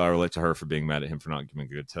upset, but I relate to her for being mad at him for not giving a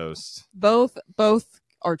good toast. Both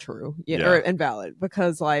are true, and valid,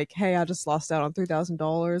 because hey, I just lost out on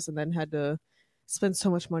 $3,000 and then had to spend so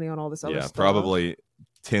much money on all this other stuff. Probably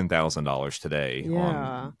 $10,000 today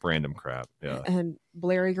on random crap. Yeah. And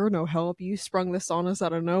Blair, you're no help. You sprung this on us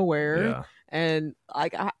out of nowhere. Yeah. And I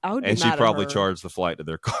would be and mad she probably at her. charged the flight to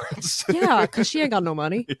their cars. Yeah, because she ain't got no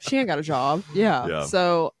money. She ain't got a job. Yeah.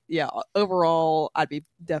 So overall, I'd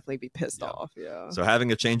definitely be pissed off. Yeah. So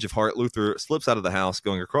having a change of heart, Luther slips out of the house,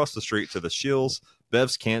 going across the street to the Shills.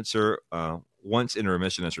 Bev's cancer, once in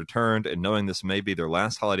remission, has returned, and knowing this may be their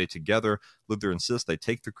last holiday together, Luther insists they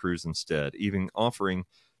take the cruise instead, even offering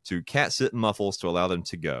to cat sit in Muffles to allow them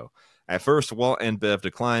to go. At first, Walt and Bev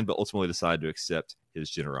decline, but ultimately decide to accept his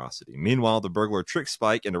generosity. Meanwhile, the burglar tricks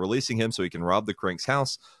Spike into releasing him so he can rob the Kranks'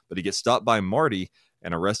 house, but he gets stopped by Marty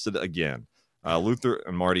and arrested again. Luther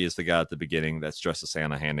and Marty is the guy at the beginning that's dressed as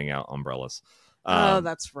Santa handing out umbrellas.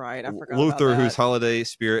 That's right. I forgot Luther, about that. whose holiday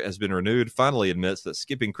spirit has been renewed, finally admits that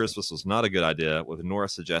skipping Christmas was not a good idea, with Nora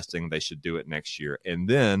suggesting they should do it next year. And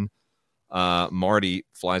then Marty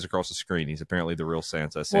flies across the screen. He's apparently the real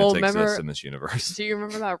Santa. Santa exists in this universe. Do you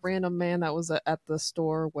remember that random man that was at the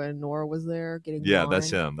store when Nora was there getting wine? That's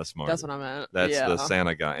him. That's Marty. That's what I meant. That's the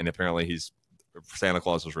Santa guy. And apparently Santa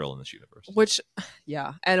Claus was real in this universe.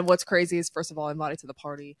 And what's crazy is, first of all, invited to the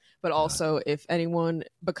party, but also if anyone,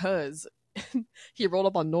 because he rolled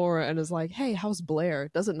up on Nora and is like, hey, how's Blair?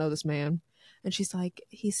 Doesn't know this man. And she's like,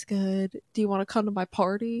 he's good. Do you want to come to my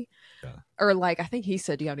party? Yeah. Or I think he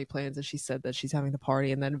said, do you have any plans? And she said that she's having the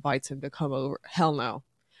party and then invites him to come over. Hell no.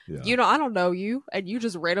 You know, I don't know you, and you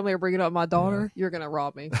just randomly are bringing up my daughter. You're gonna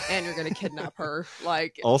rob me, and you're gonna kidnap her.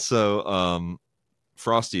 Like, also,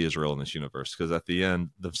 Frosty is real in this universe because at the end,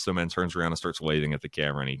 the snowman turns around and starts waving at the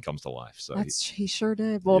camera, and he comes to life. So he sure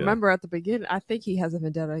did. Well, remember at the beginning, I think he has a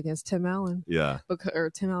vendetta against Tim Allen. Yeah, or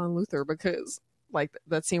Tim Allen Luther, because like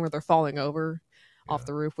that scene where they're falling over off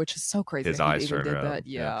the roof, which is so crazy. His eyes even did red. that.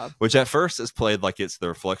 Yeah. Which at first is played like it's the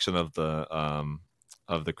reflection of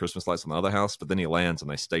the Christmas lights on the other house, but then he lands and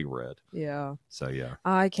they stay red. Yeah. So yeah,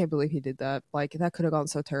 I can't believe he did that. Like that could have gone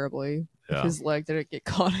so terribly. If his leg didn't get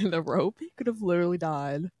caught in the rope, he could have literally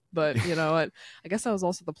died. But you know what? I guess that was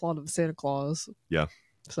also the plot of Santa Claus. Yeah.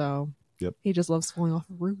 So he just loves falling off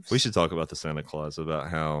of roofs. We should talk about the Santa Claus, about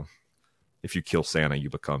how if you kill Santa, you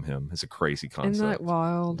become him. It's a crazy concept. Isn't that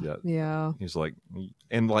wild? Yeah. He's like,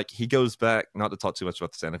 and like he goes back, not to talk too much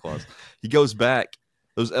about the Santa Claus. He goes back.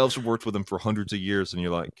 Those elves have worked with him for hundreds of years, and they're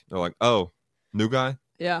like, oh, new guy?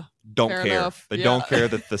 Yeah. Don't care. Enough. They don't care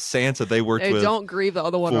that the Santa they worked with don't grieve the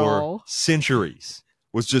other one at all. For centuries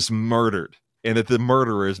was just murdered. And that the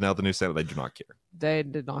murderer is now the new Santa. They do not care. They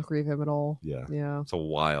did not grieve him at all. Yeah. Yeah. It's a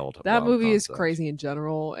wild movie concept. is crazy in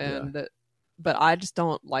general, and but I just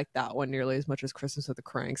don't like that one nearly as much as Christmas with the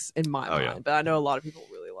Cranks in my mind. Yeah. But I know a lot of people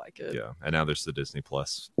really like it. Yeah. And now there's the Disney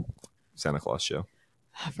Plus Santa Claus show.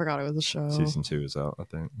 I forgot it was a show. Season 2 is out, I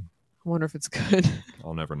think. I wonder if it's good.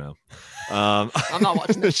 I'll never know. I'm not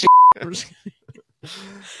watching this shit.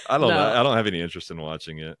 I don't know. I don't have any interest in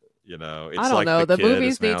watching it. You know, it's I don't know. The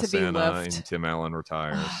movies need to be left. And Tim Allen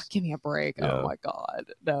retires. Give me a break. Yeah. Oh my God.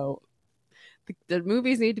 No. The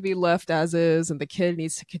movies need to be left as is, and the kid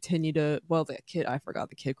needs to continue to. Well, I forgot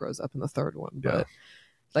the kid grows up in the third one, but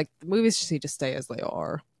like the movies just need to stay as they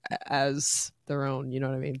are, as their own. You know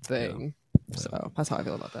what I mean? Thing. Yeah. So that's how I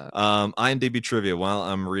feel about that. IMDb trivia. While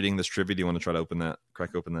I'm reading this trivia, do you want to try to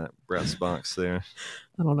crack open that brass box there?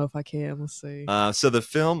 I don't know if I can. Let's see. So the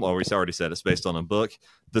film, well, we already said it's based on a book.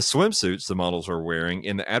 The swimsuits the models are wearing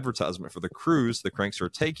in the advertisement for the cruise the Cranks are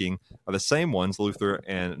taking are the same ones Luther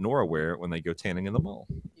and Nora wear when they go tanning in the mall.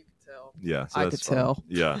 You can tell. Yeah, so I could tell.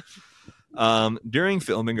 Yeah. During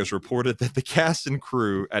filming, it was reported that the cast and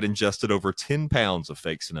crew had ingested over 10 pounds of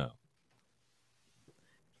fake snow.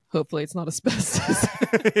 Hopefully it's not asbestos.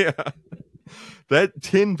 Yeah. That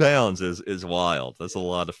 10 pounds is wild. That's a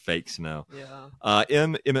lot of fake snow. Yeah.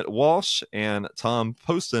 Emmett Walsh and Tom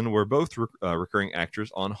Poston were both recurring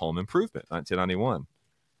actors on Home Improvement, 1991.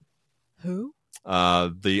 Who?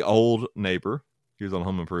 The old neighbor. He was on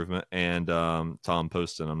Home Improvement. And Tom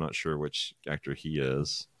Poston, I'm not sure which actor he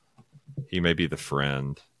is. He may be the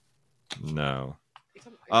friend. No.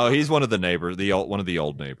 Oh, he's one of the neighbors. One of the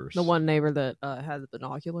old neighbors. The one neighbor that had the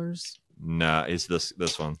binoculars. Nah, it's this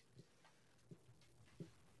one.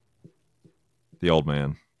 The old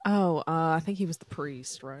man. Oh, I think he was the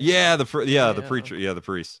priest, right? Yeah, the preacher. Yeah, the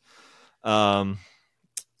priest. When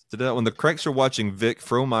the Cranks are watching Vic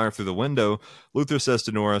Frohmeyer through the window, Luther says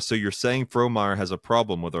to Nora, "So you're saying Frohmeyer has a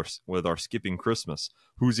problem with our skipping Christmas?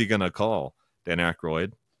 Who's he gonna call?" Dan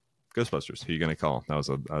Aykroyd, Ghostbusters. Who you gonna call? That was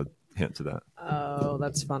a hint to that. Oh,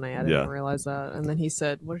 that's funny. I didn't realize that. And then he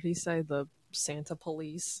said, "What did he say? The Santa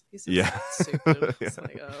police?" He said, "Yeah, stupid." It's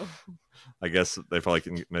like, oh. I guess they probably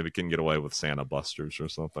couldn't get away with Santa Busters or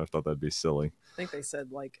something. I thought that'd be silly. I think they said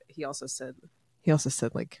he also said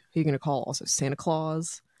like, who are you gonna call also Santa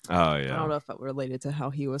Claus? Oh yeah. I don't know if that related to how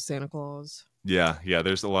he was Santa Claus. Yeah.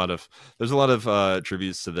 There's a lot of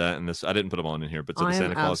tributes to that, and this I didn't put them on in here, but to the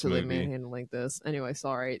Santa Claus movie, manhandling this. Anyway,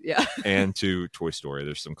 sorry. Yeah. And to Toy Story,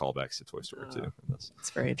 there's some callbacks to Toy Story too. It's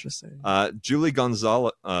very interesting. Julie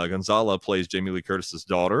Gonzala plays Jamie Lee Curtis's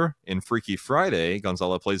daughter. In Freaky Friday,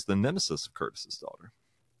 Gonzala plays the nemesis of Curtis's daughter.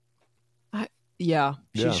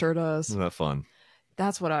 She sure does. Isn't that fun?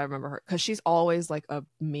 That's what I remember her, because she's always like a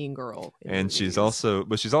mean girl. And she's also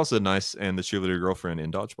nice and the cheerleader girlfriend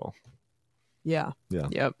in Dodgeball. Yeah.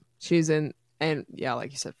 Yep. She's in, and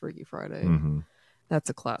like you said, Freaky Friday. Mm-hmm. That's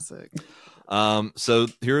a classic. So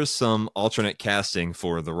here is some alternate casting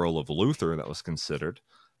for the role of Luther that was considered.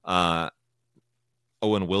 Owen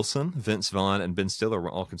Wilson, Vince Vaughn, and Ben Stiller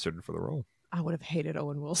were all considered for the role. I would have hated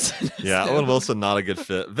Owen Wilson. Yeah, Owen Wilson, not a good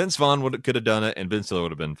fit. Vince Vaughn could have done it, and Ben Stiller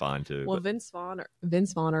would have been fine too. Well, Vince Vaughn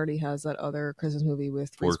already has that other Christmas movie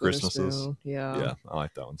with Four Christmases. Yeah, I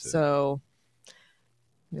like that one too. So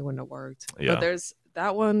it wouldn't have worked. Yeah. But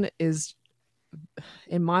that one is,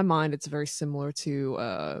 in my mind, it's very similar to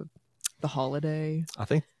The Holiday. I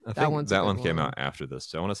think that one came out after this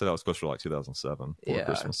too. I want to say that was closer to like 2007. Four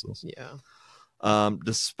Christmases. Yeah.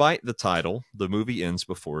 Despite the title, the movie ends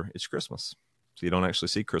before it's Christmas, so you don't actually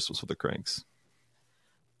see Christmas with the Cranks.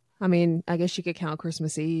 I mean, I guess you could count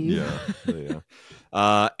Christmas Eve. Yeah.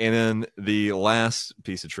 And then the last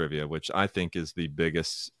piece of trivia, which I think is the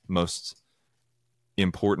biggest, most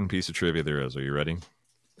important piece of trivia there is. Are you ready?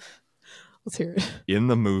 Let's hear it. In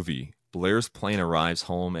the movie, Blair's plane arrives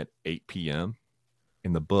home at 8 p.m.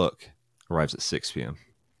 In the book, arrives at 6 p.m.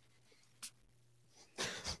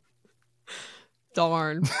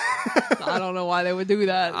 Darn. I don't know why they would do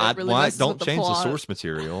that. Don't change the source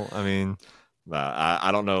material. I mean,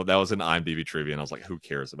 I don't know. That was an IMDb trivia, and I was like, who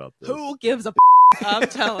cares about this? Who gives a I'm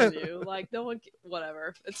telling you. Like, no one,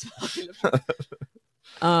 whatever. It's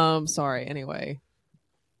fine. Sorry. Anyway,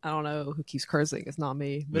 I don't know who keeps cursing. It's not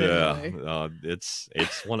me. But anyway.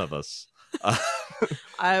 It's one of us.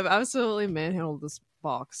 I've absolutely manhandled this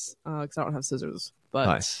box because I don't have scissors, but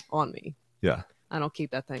nice. On me. Yeah. I don't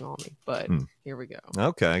keep that thing on me, but here we go.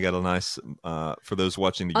 Okay, I got a nice for those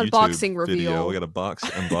watching the unboxing YouTube video. Reveal. We got a box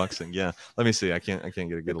unboxing. Yeah, let me see. I can't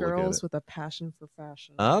get a good look at it. Girls with a passion for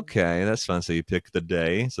fashion. Okay, that's fun. So you pick the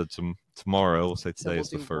day. So tomorrow, we'll say today is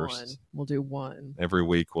the 1st. We'll do one every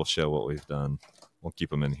week. We'll show what we've done. We'll keep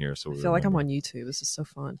them in here. So I feel like I'm on YouTube. This is so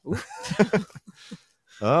fun.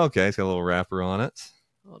 Okay, it's got a little wrapper on it.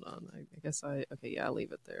 Hold on. I guess I'll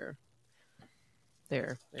leave it there.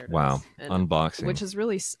 There it wow. is. Unboxing. Which is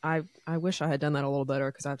really, I wish I had done that a little better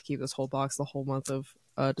because I have to keep this whole box the whole month of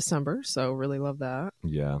December. So really love that.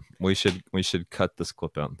 Yeah. We should cut this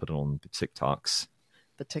clip out and put it on the TikToks.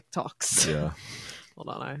 The TikToks. Yeah. Hold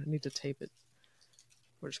on. I need to tape it.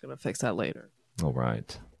 We're just going to fix that later. All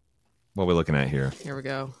right. What are we looking at here? Here we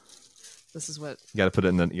go. This is what you got to put it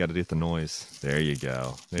in. You got to do the noise. There you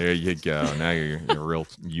go. There you go. Now you're a real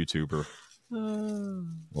YouTuber.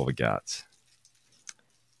 What we got?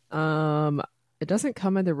 It doesn't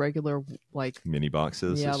come in the regular like mini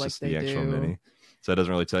boxes. Yeah, it's like just the actual mini. So it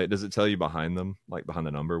doesn't really tell you. Does it tell you behind them, like behind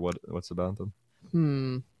the number, what's about them?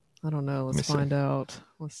 I don't know. Let's find out.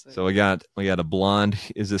 Let's see. So we got a blonde.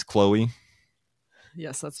 Is this Chloe?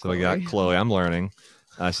 Yes, that's so Chloe. We got Chloe. I'm learning.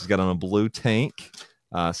 She's got on a blue tank,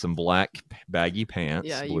 some black baggy pants.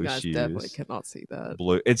 Yeah, blue you guys shoes, definitely cannot see that.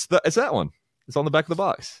 Blue. It's that one. It's on the back of the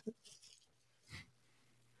box.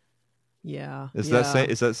 Yeah. Is that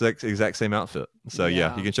exact same outfit? So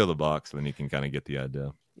yeah, you can show the box and then you can kind of get the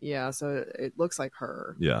idea. Yeah, so it looks like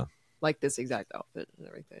her. Yeah. Like this exact outfit and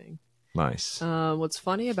everything. Nice. What's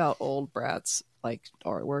funny about old Bratz like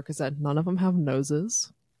artwork is that none of them have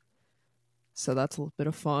noses. So that's a little bit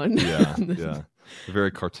of fun. Yeah. They're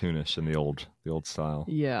very cartoonish in the old style.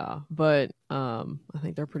 Yeah, but I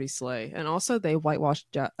think they're pretty slay. And also they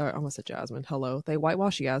whitewashed I almost said Jasmine. Hello. They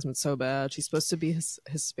whitewashed Jasmine so bad. She's supposed to be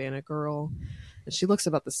Hispanic girl. And she looks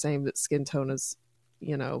about the same skin tone as,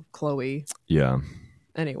 Chloe. Yeah.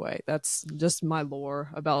 Anyway, that's just my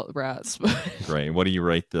lore about Bratz. Great. What do you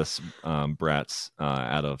rate this Bratz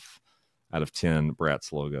out of 10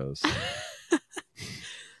 Bratz logos?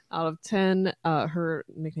 Out of 10, her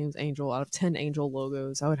nickname's Angel. Out of 10 Angel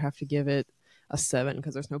logos, I would have to give it a 7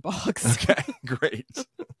 because there's no box. Okay, great.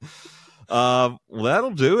 Well,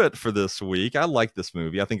 that'll do it for this week. I like this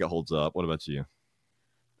movie. I think it holds up. What about you?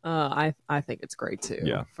 I think it's great too.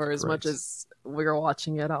 Yeah. For as much as we were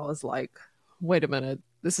watching it, I was like, wait a minute,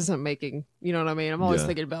 this isn't making, you know what I mean? I'm always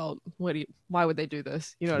thinking about why would they do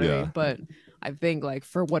this? You know what I mean? But I think like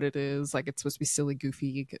for what it is, like it's supposed to be silly,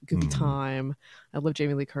 goofy time. I love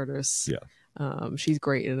Jamie Lee Curtis. Yeah. She's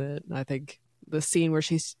great in it. And I think the scene where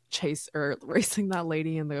she's racing that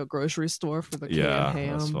lady in the grocery store for the canned ham.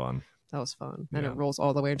 That was fun. That was fun. And it rolls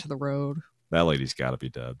all the way into the road. That lady's got to be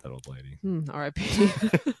dead, that old lady. R.I.P.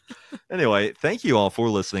 Anyway, thank you all for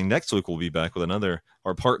listening. Next week, we'll be back with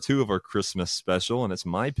our part 2 of our Christmas special, and it's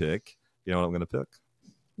my pick. You know what I'm going to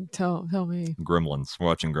pick? Tell me. Gremlins. We're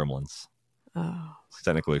watching Gremlins. Oh. It's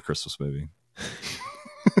technically a Christmas movie.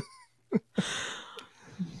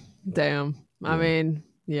 Damn. Yeah. I mean,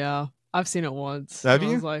 yeah. I've seen it once. Have you?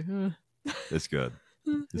 I was like, It's good.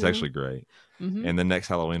 It's actually great. Mm-hmm. And then next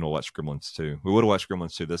Halloween, we'll watch Gremlins 2. We would have watched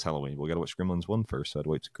Gremlins 2 this Halloween. We got to watch Gremlins 1 first, so I had to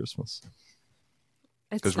wait till Christmas.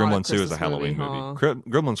 Because Gremlins 2 is a Halloween movie.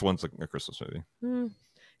 Gremlins 1's a Christmas movie.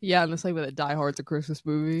 Yeah, and the same way that Die Hard's a Christmas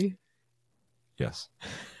movie. Yes.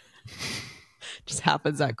 Just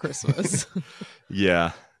happens at Christmas.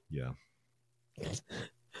 Yeah.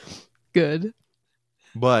 Good.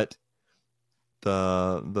 But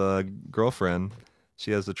the girlfriend,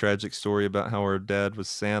 she has a tragic story about how her dad was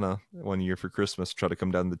Santa one year for Christmas, tried to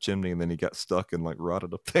come down the chimney, and then he got stuck and like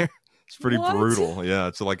rotted up there. It's pretty brutal. Yeah,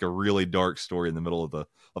 it's like a really dark story in the middle of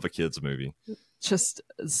a kid's movie. Just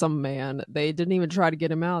some man. They didn't even try to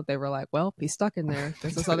get him out. They were like, well, he's stuck in there.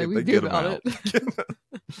 There's nothing we can do about it.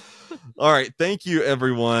 All right. Thank you,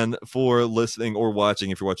 everyone, for listening or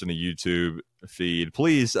watching. If you're watching the YouTube feed,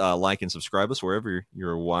 please like and subscribe us wherever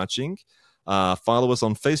you're watching. Follow us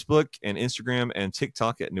on Facebook and Instagram and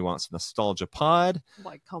TikTok at Nuance Nostalgia Pod.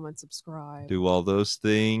 Like, comment, subscribe. Do all those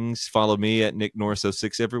things. Follow me at Nick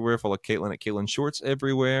Norris06 everywhere. Follow Caitlin at Caitlin Shorts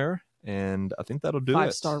everywhere. And I think that'll do it.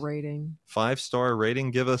 5-star rating. 5-star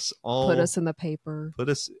rating. Give us all. Put us in the paper. Put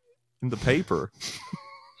us in the paper.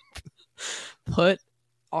 Put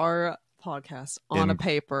our podcast on a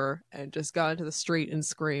paper and just go into the street and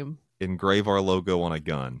scream. Engrave our logo on a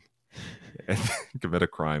gun. And commit a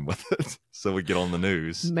crime with it so we get on the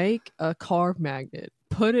news. Make a car magnet.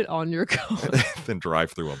 Put it on your car. Then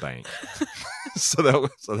drive through a bank. so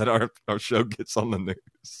that our show gets on the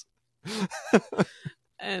news.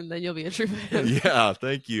 And then you'll be a true fan. Yeah,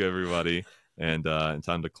 thank you, everybody. And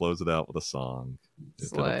time to close it out with a song.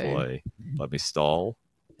 Sleigh. Let me stall.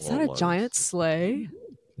 Is that a giant sleigh?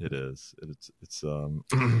 It is. It's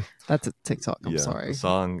That's a TikTok. I'm sorry. The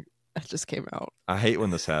song that just came out. I hate when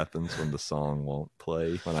this happens, when the song won't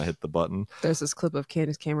play when I hit the button. There's this clip of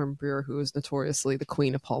Candace Cameron Bure, who is notoriously the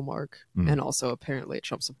queen of Hallmark and also apparently a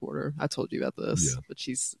Trump supporter. I told you about this, but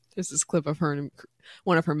there's this clip of her in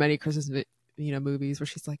one of her many Christmas movies where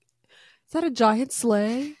she's like, "Is that a giant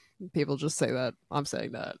sleigh?" People just say that. I'm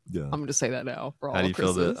saying that. Yeah, I'm going to say that now. For all How do you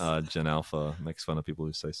Christmas. feel that Gen Alpha makes fun of people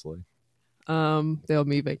who say sleigh? They'll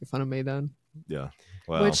be making fun of me then. Yeah.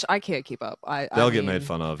 Well, which I can't keep up. They'll get made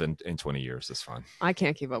fun of in 20 years. It's fine. I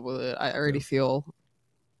can't keep up with it. I already feel,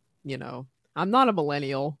 I'm not a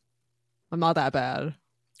millennial. I'm not that bad.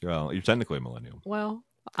 Well, you're technically a millennial. Well,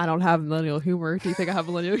 I don't have millennial humor. Do you think I have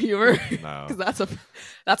millennial humor? No. Because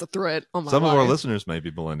that's a threat on my Some life. of our listeners may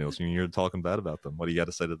be millennials, and you're talking bad about them. What do you got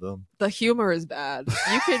to say to them? The humor is bad.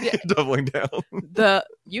 You can doubling down.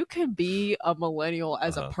 You can be a millennial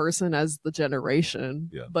as a person, as the generation.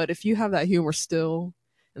 Yeah. But if you have that humor still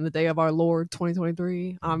in the day of our Lord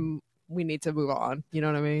 2023, we need to move on. You know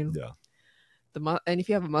what I mean? Yeah. And if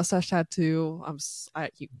you have a mustache tattoo,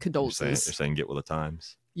 condolences. You're saying get with the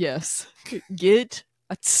times. Yes. Get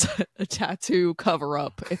a tattoo cover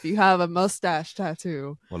up if you have a mustache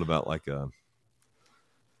tattoo. What about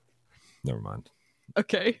never mind.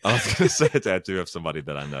 Okay. I was gonna say a tattoo of somebody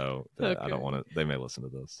that I know that I don't want to. They may listen to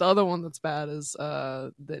this. The other one that's bad is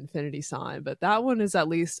the infinity sign, but that one is at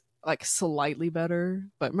least like slightly better.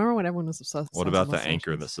 But remember when everyone was obsessed? What about the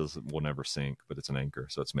anchor that says "will never sink," but it's an anchor,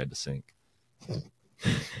 so it's made to sink? Well,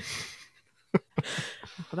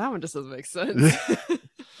 that one just doesn't make sense.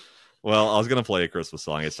 Well, I was going to play a Christmas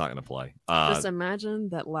song. It's not going to play. Just imagine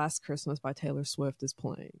that Last Christmas by Taylor Swift is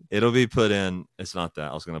playing. It'll be put in. It's not that.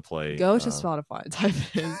 I was going to play. Go to Spotify, type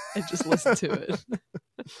in, and just listen to it.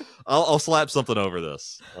 I'll slap something over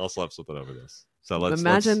this. So let's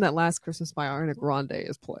that Last Christmas by Ariana Grande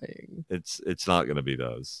is playing. It's not going to be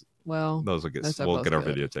those. Well, those will get our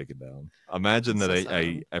video taken down. Imagine that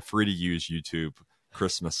a free to use YouTube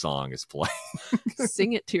Christmas song is playing.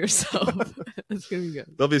 Sing it to yourself. It's gonna be good.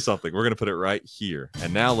 There'll be something. We're gonna put it right here.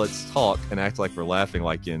 And now let's talk and act like we're laughing,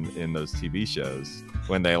 like in those TV shows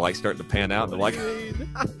when they start to pan out. And they're like,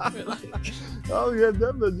 "Oh yeah,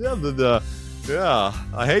 yeah."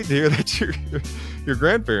 I hate to hear that your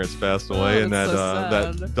grandparents passed away and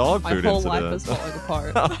that dog food incident. My whole life is falling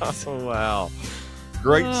apart. Oh wow,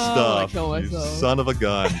 great stuff! You son of a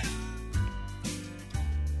gun.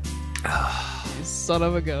 Son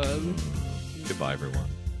of a gun. Goodbye, everyone.